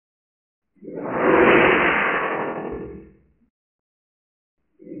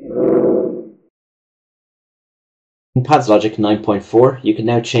In Pads Logic 9.4, you can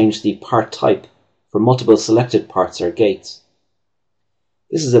now change the part type for multiple selected parts or gates.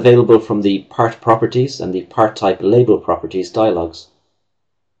 This is available from the Part Properties and the Part Type Label Properties dialogues.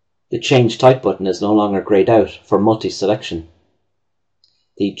 The Change Type button is no longer grayed out for multi-selection.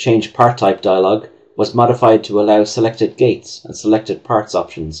 The Change Part Type dialog was modified to allow selected gates and selected parts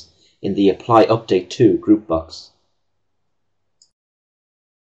options in the Apply Update To group box.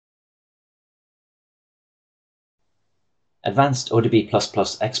 Advanced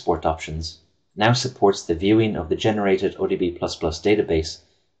ODB++ export options now supports the viewing of the generated ODB++ database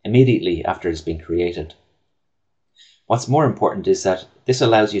immediately after it has been created. What's more important is that this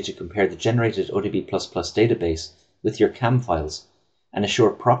allows you to compare the generated ODB++ database with your CAM files and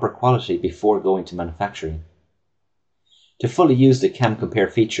assure proper quality before going to manufacturing. To fully use the CAM Compare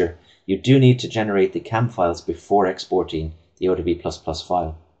feature, you do need to generate the CAM files before exporting the ODB++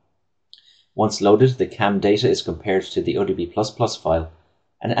 file. Once loaded, the CAM data is compared to the ODB++ file,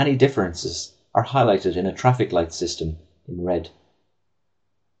 and any differences are highlighted in a traffic light system in red.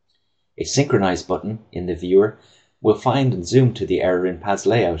 A Synchronize button in the viewer will find and zoom to the error in Pads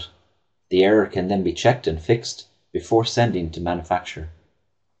layout. The error can then be checked and fixed before sending to manufacturer.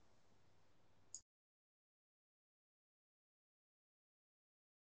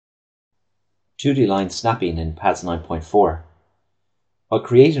 (2D line snapping in Pads 9.4). While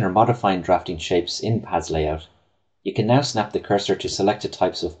creating or modifying drafting shapes in Pads layout, you can now snap the cursor to selected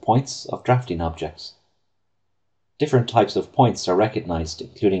types of points of drafting objects. Different types of points are recognized,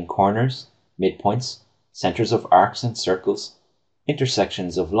 including corners, midpoints, centers of arcs and circles,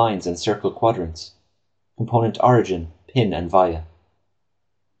 intersections of lines and circle quadrants, component origin, pin and via.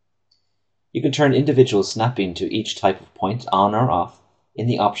 You can turn individual snapping to each type of point on or off in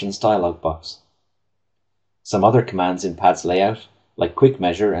the Options dialog box. Some other commands in Pads layout, like Quick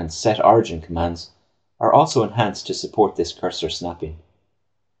Measure and Set Origin commands, are also enhanced to support this cursor snapping.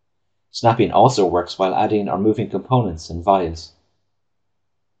 Snapping also works while adding or moving components and vias.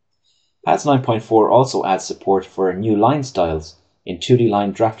 Pads 9.4 also adds support for new line styles in 2D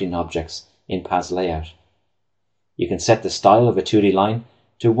line drafting objects in Pads layout. You can set the style of a 2D line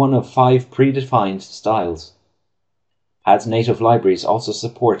to one of 5 predefined styles. Pads native libraries also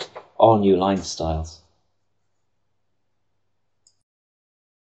support all new line styles.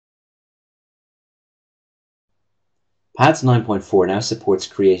 Pads 9.4 now supports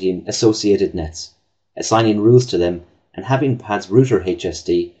creating associated nets, assigning rules to them, and having Pads Router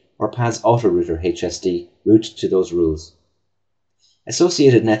HSD or Pads Autorouter HSD route to those rules.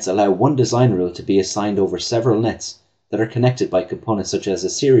 Associated nets allow one design rule to be assigned over several nets that are connected by components such as a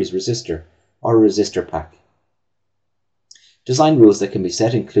series resistor or a resistor pack. Design rules that can be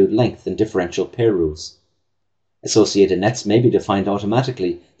set include length and differential pair rules. Associated nets may be defined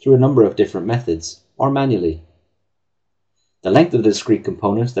automatically through a number of different methods or manually. The length of the discrete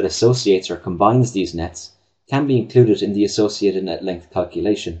component that associates or combines these nets can be included in the associated net length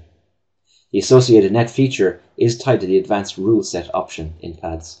calculation. The associated net feature is tied to the advanced rule set option in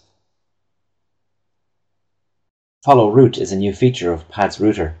Pads. Follow Route is a new feature of Pads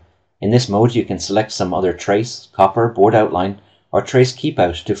Router. In this mode you can select some other trace, copper, board outline, or trace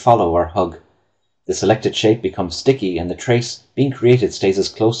keepout to follow or hug. The selected shape becomes sticky and the trace being created stays as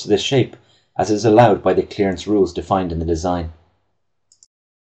close to this shape as is allowed by the clearance rules defined in the design.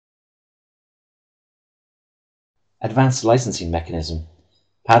 Advanced licensing mechanism.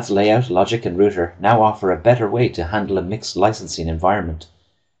 Pads layout, logic and router now offer a better way to handle a mixed licensing environment.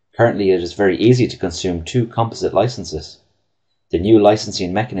 Currently it is very easy to consume 2 composite licenses. The new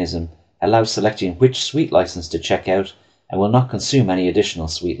licensing mechanism allows selecting which suite license to check out and will not consume any additional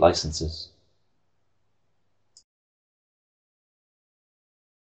suite licenses.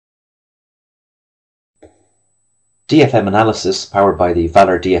 DFM analysis, powered by the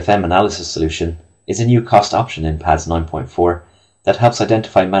Valor DFM analysis solution, is a new cost option in Pads 9.4 that helps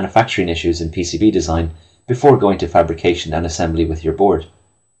identify manufacturing issues in PCB design before going to fabrication and assembly with your board.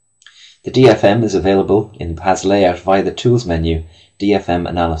 The DFM is available in Pads layout via the Tools menu, DFM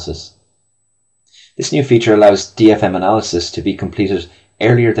Analysis. This new feature allows DFM analysis to be completed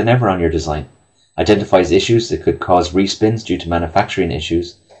earlier than ever on your design, identifies issues that could cause respins due to manufacturing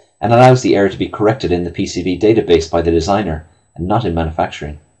issues, and allows the error to be corrected in the PCB database by the designer and not in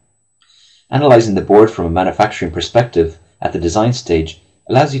manufacturing. Analyzing the board from a manufacturing perspective at the design stage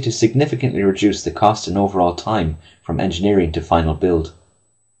allows you to significantly reduce the cost and overall time from engineering to final build.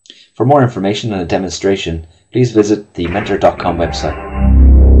 For more information and a demonstration, please visit the Mentor.com website.